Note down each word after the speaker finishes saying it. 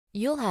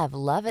You'll have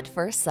love at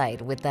first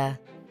sight with the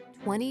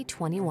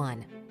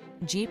 2021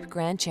 Jeep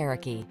Grand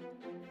Cherokee.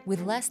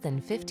 With less than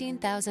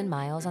 15,000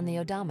 miles on the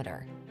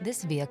odometer,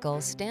 this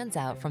vehicle stands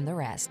out from the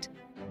rest.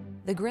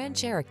 The Grand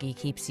Cherokee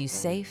keeps you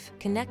safe,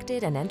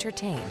 connected, and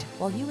entertained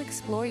while you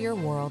explore your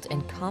world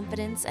in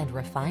confidence and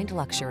refined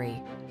luxury.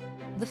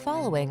 The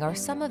following are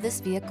some of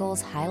this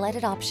vehicle's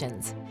highlighted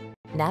options: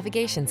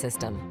 navigation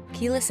system,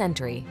 keyless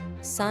entry,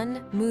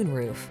 sun,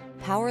 moonroof,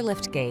 power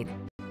liftgate,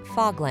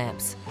 fog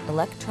lamps,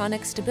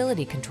 electronic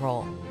stability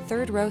control,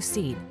 third row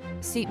seat,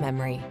 seat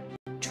memory,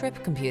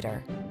 trip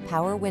computer,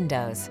 power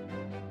windows.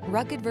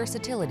 Rugged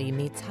versatility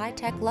meets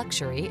high-tech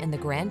luxury in the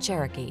Grand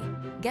Cherokee.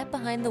 Get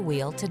behind the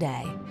wheel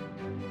today.